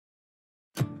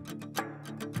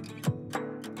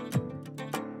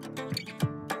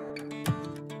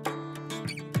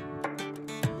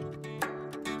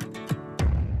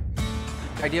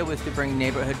The idea was to bring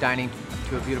neighborhood dining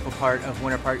to a beautiful part of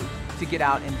Winter Park, to get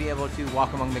out and be able to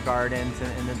walk among the gardens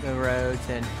and the roads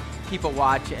and people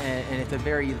watch, and it's a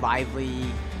very lively,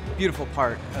 beautiful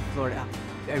part of Florida.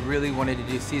 I really wanted to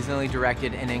do seasonally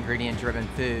directed and ingredient driven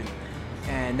food.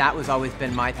 And that was always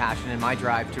been my passion and my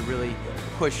drive to really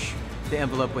push the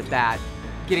envelope with that.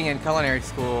 Getting in culinary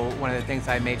school, one of the things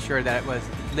I made sure that it was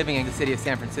living in the city of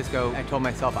San Francisco, I told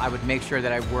myself I would make sure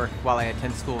that I worked while I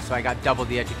attend school, so I got double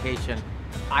the education.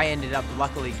 I ended up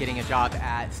luckily getting a job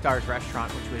at Star's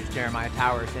Restaurant, which was Jeremiah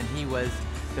Towers, and he was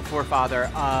the forefather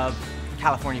of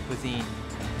California cuisine.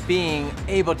 Being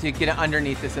able to get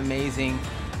underneath this amazing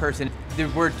person, the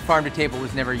word farm to table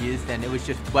was never used then, it was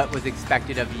just what was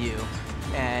expected of you.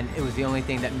 And it was the only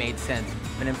thing that made sense.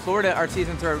 And in Florida, our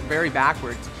seasons are very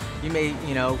backwards.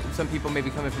 Some people may be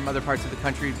coming from other parts of the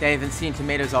country, they haven't seen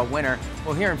tomatoes all winter.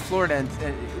 Well, here in Florida,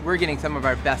 we're getting some of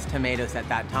our best tomatoes at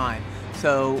that time.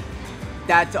 So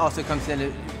that also comes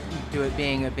into it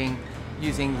being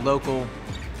using local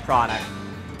product.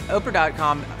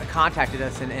 Oprah.com contacted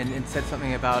us and said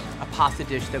something about a pasta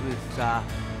dish that was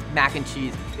mac and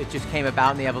cheese. It just came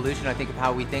about in the evolution, I think, of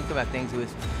how we think about things. It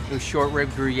was short rib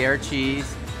Gruyere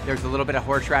cheese. There's a little bit of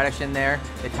horseradish in there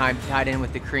that tied in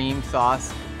with the cream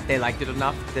sauce. They liked it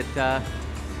enough that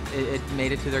it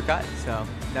made it to their gut. So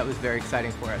that was very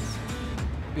exciting for us.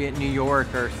 Be it New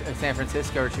York or San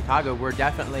Francisco or Chicago, we're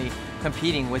definitely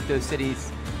competing with those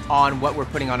cities on what we're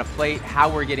putting on a plate,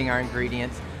 how we're getting our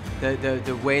ingredients,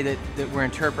 the way that we're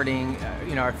interpreting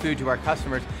our food to our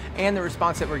customers, and the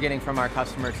response that we're getting from our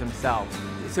customers themselves.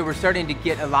 So we're starting to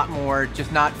get a lot more,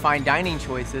 just not fine dining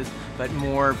choices, but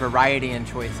more variety in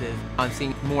choices. I'm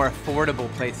seeing more affordable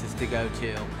places to go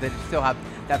to that still have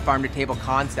that farm to table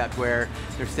concept where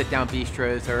there's sit down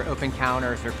bistros or open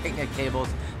counters or picnic tables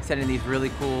set in these really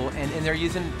cool, and they're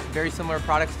using very similar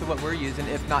products to what we're using,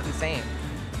 if not the same.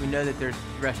 We know that there's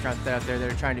restaurants out there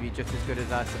that are trying to be just as good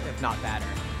as us, if not better.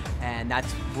 And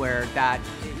that's where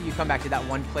you come back to that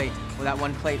one plate. Well, that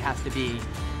one plate has to be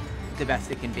the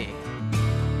best it can be.